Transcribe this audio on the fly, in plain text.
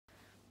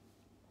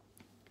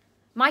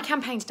My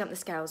campaign to dump the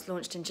scales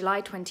launched in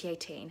July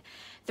 2018.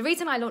 The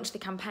reason I launched the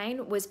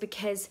campaign was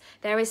because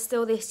there is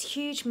still this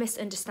huge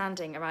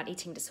misunderstanding around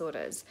eating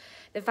disorders.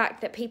 The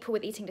fact that people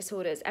with eating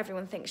disorders,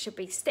 everyone thinks should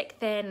be stick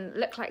thin,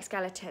 look like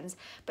skeletons,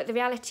 but the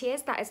reality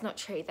is that is not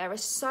true. There are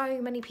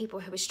so many people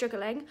who are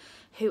struggling,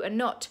 who are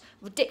not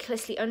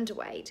ridiculously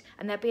underweight,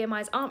 and their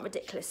BMIs aren't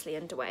ridiculously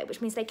underweight,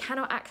 which means they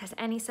cannot access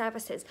any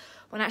services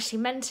when actually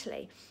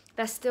mentally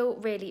they're still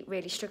really,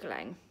 really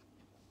struggling.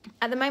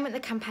 At the moment,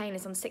 the campaign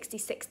is on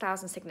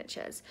 66,000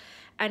 signatures.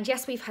 And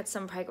yes, we've had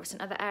some progress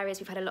in other areas.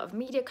 We've had a lot of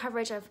media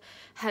coverage. I've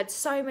heard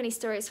so many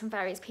stories from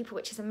various people,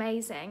 which is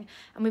amazing.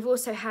 And we've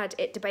also had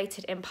it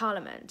debated in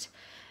Parliament.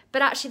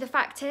 But actually, the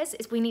fact is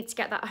we need to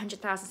get that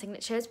 100,000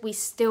 signatures. We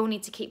still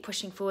need to keep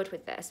pushing forward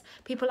with this.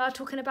 People are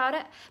talking about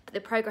it, but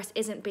the progress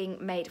isn't being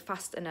made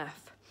fast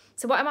enough.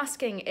 So what I'm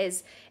asking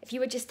is if you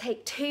would just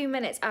take 2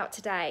 minutes out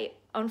today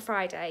on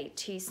Friday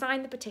to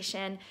sign the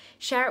petition,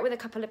 share it with a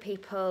couple of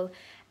people,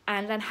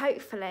 and then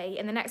hopefully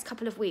in the next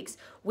couple of weeks,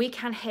 we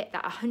can hit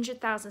that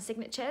 100,000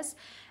 signatures,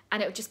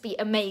 and it would just be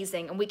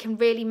amazing. And we can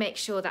really make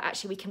sure that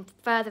actually we can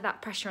further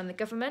that pressure on the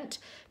government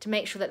to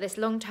make sure that this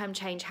long-term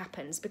change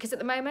happens. Because at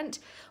the moment,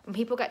 when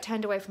people get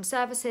turned away from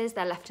services,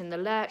 they're left in the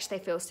lurch, they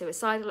feel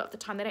suicidal a lot of the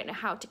time, they don't know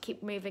how to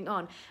keep moving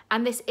on.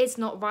 And this is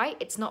not right.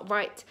 It's not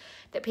right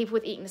that people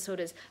with eating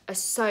disorders are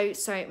so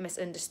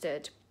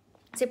misunderstood.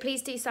 So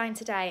please do sign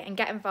today and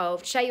get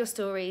involved, share your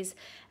stories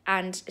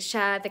and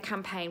share the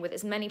campaign with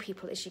as many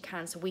people as you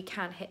can so we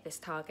can hit this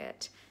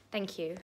target. Thank you.